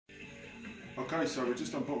Okay, so we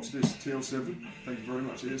just unboxed this TL7. Thank you very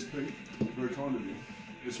much, ESP. Very kind of you.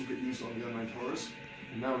 This will get used on the unnamed horrors.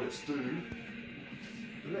 And now let's do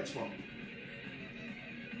the next one.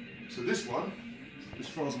 So this one, as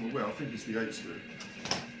far as I'm aware, I think it's the 8 string.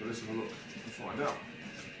 But let's have a look and find out.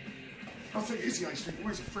 I think it's the 8 string.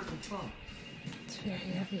 Where's the freaking ton? It's very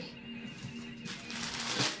heavy.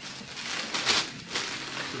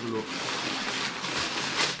 Let's have a look.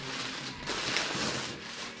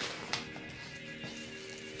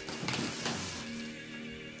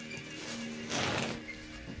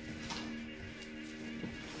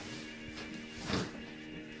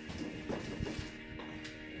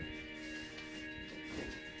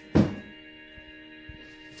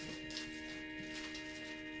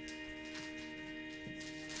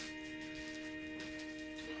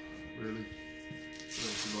 Really? I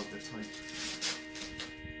don't like that tape.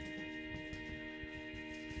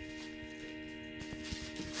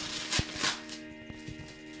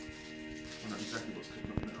 I know exactly what's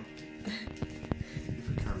coming up now. If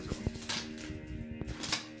it carries on.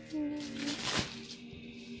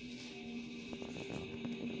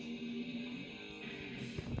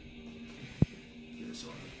 Yeah,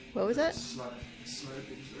 sorry. What was that? Slow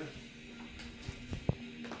things there.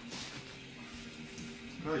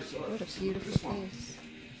 Okay, so What a beautiful face.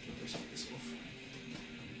 Let's get this off.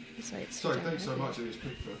 That's why it's So so thanks so heavy. much, ESP,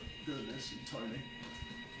 for doing this, and Tony.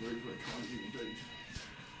 Very, very kind of you indeed.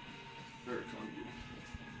 Very kind of you.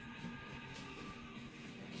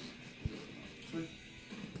 Sweet.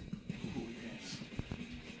 Oh yes.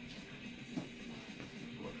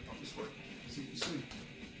 Right, up this way. See, you can see.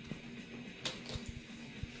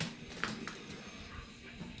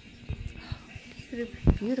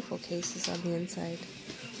 Beautiful cases on the inside.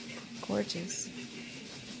 Gorgeous.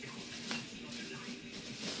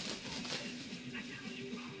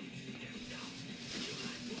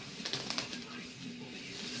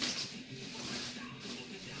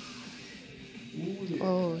 Ooh, yeah.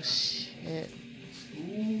 Oh shit.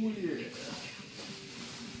 Ooh, yeah.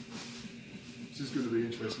 This is going to be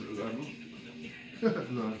interesting at the moment.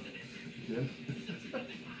 No, again.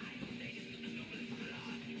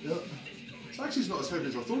 Yeah. Actually, it's not as heavy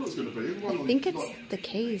as I thought it was going to be. Everyone I think it's like, the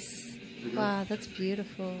case. Wow, that's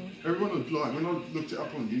beautiful. everyone like when I looked it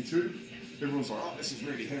up on YouTube, everyone's like, "Oh, this is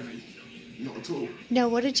really heavy." Not at all. Now,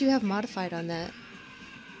 what did you have modified on that?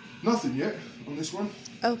 Nothing yet on this one.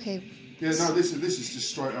 Okay. Yeah, no, this is just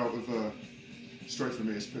straight out of straight from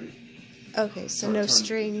ESP. Okay, so Sorry, no Tony.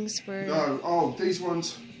 strings were... No, oh, these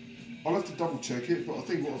ones. I'll have to double check it, but I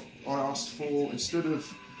think what I asked for instead of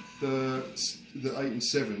the 8 and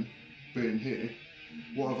 7 being here,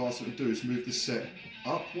 what I've asked them to do is move the set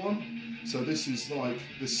up one. So this is like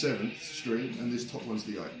the 7th string, and this top one's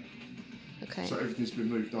the 8. Okay, So everything's been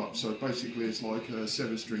moved up. So basically, it's like a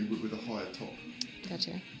 7 string with a higher top.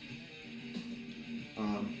 gotcha.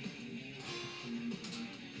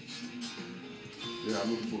 Yeah,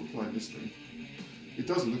 I'm looking forward to playing this thing. It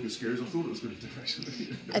doesn't look as scary as I thought it was going to do,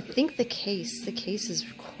 actually. I think the case is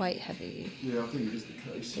quite heavy. Yeah, I think it is the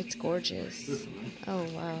case. It's gorgeous. Definitely. Oh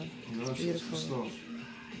wow, You know, it's beautiful. Some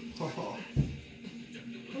stuff. Haha.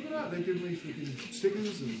 Look at that, they give me freaking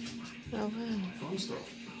stickers and Oh wow. fun stuff.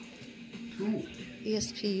 Cool.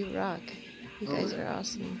 ESP, you rock. You Oh, guys yeah. are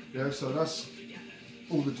awesome. Yeah, so that's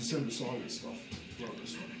all the December silent stuff. Right,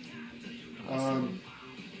 this one. Awesome.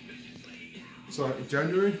 So in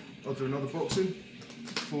January, I'll do another boxing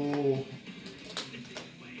for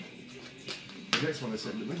the next one they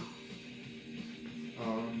send to me.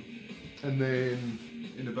 And then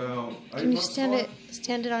in about 8 Can you months' stand time,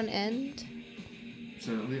 stand it on end?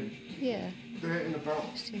 Stand it on the end. Yeah. Then in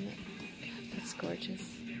about Stand it. God, that's gorgeous.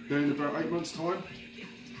 Then in about 8 months' time,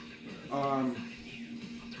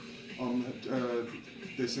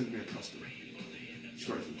 they sent me a custom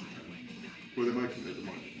straight from Japan. Well, they're making it at the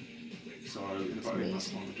moment. So in about 8 months'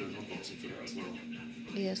 time, we're doing an unboxing for that as well.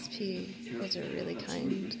 ESP, you guys are really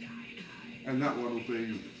kind. And that one will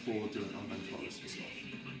be for doing unnamed colours and stuff,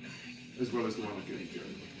 as well as the one I'm getting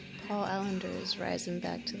going. Paul Allender is rising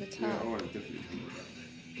back to the Yeah, top. oh, I'm definitely coming with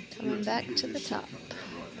that. Coming You're back actually to the hearing this top. shit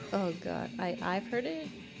coming out right now. Oh god, I've heard it.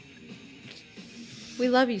 We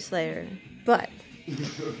love you, Slayer, but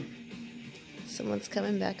someone's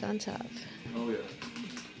coming back on top. Oh yeah,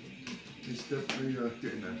 it's definitely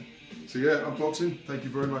getting there. So yeah, unboxing. Thank you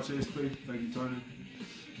very much, ESP. Thank you, Tony.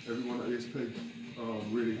 Everyone at ESP.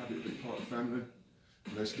 I'm really happy to be part of the family.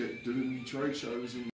 Let's get doing trade shows and